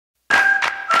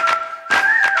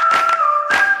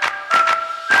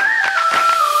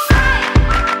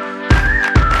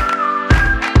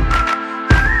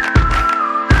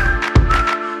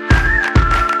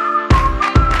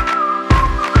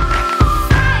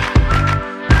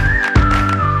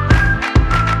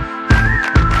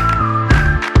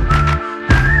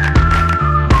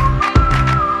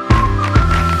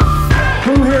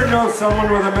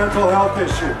someone with a mental health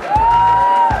issue?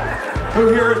 Who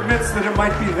here admits that it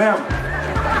might be them?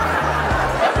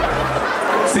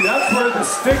 See, that's where the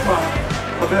stigma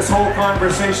of this whole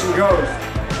conversation goes.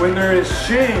 When there is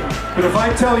shame. But if I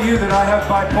tell you that I have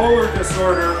bipolar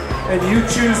disorder and you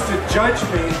choose to judge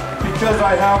me because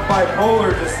I have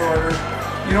bipolar disorder,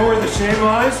 you know where the shame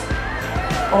lies?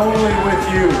 Only with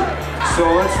you. So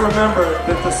let's remember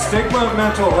that the stigma of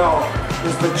mental health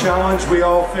is the challenge we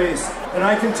all face. And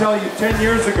I can tell you 10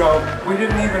 years ago, we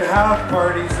didn't even have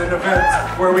parties and events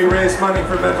where we raised money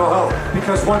for mental health.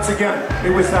 Because once again,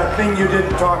 it was that thing you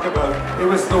didn't talk about. It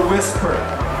was the whisper.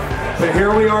 But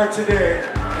here we are today,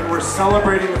 and we're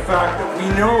celebrating the fact that we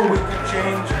know we can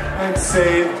change and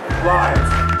save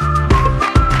lives.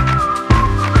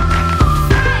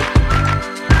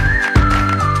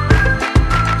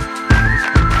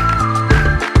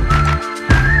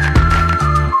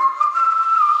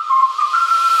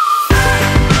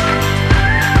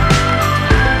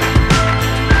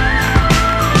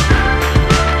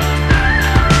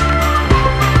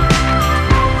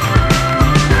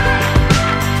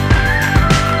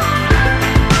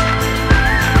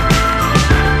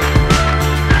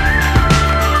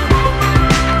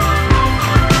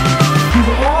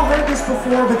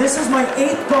 But this is my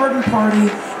 8th garden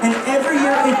party, and every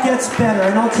year it gets better.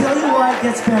 And I'll tell you why it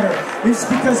gets better. It's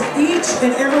because each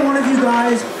and every one of you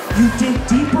guys, you dig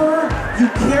deeper, you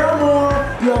care more,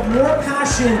 you have more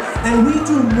passion, and we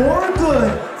do more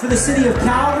good for the city of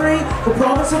Calgary, the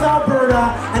province of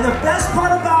Alberta. And the best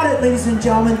part about it, ladies and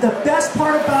gentlemen, the best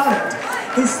part about it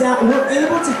is that we're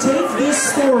able to take these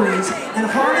stories and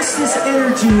harness this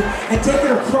energy and take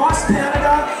it across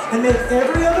Canada and make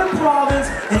every other province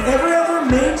and every other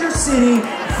major city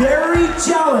very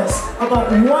jealous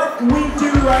about what we do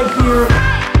right here.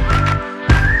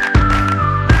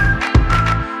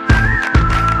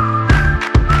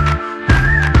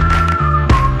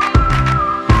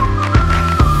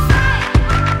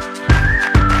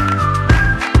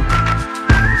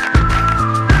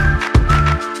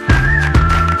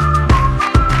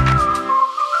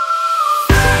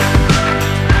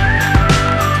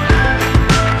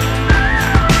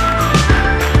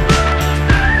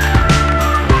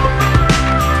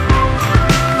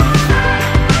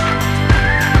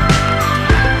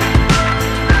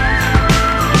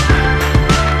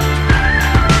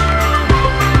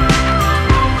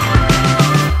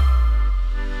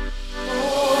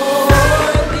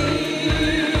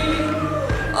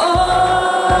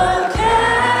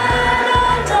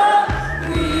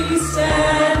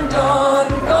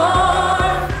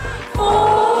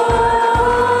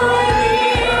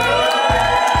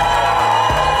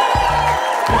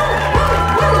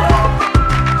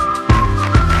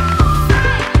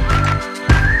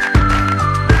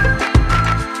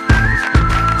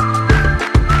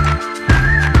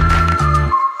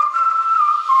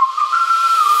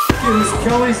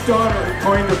 Kelly's daughter had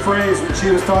coined a phrase when she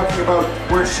was talking about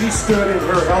where she stood in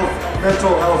her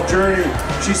mental health journey.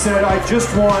 She said, I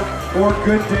just want more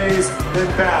good days than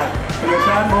bad. And at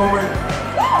that moment,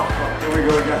 here we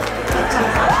go again.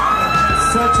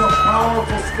 Such a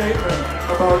powerful statement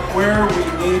about where we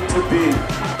need to be.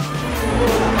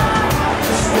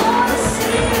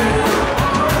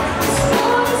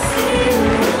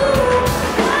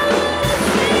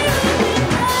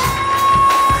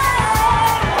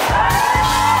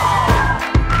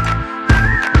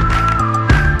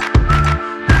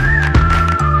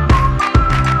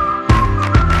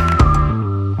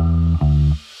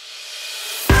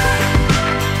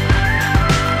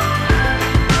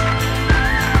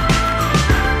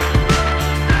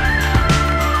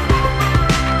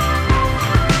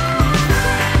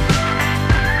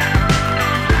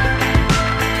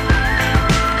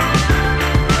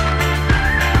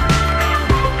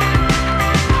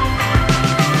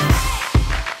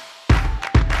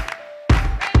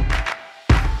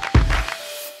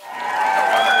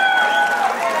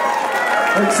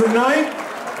 And tonight,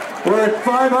 we're at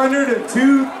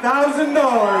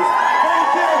 $502,000.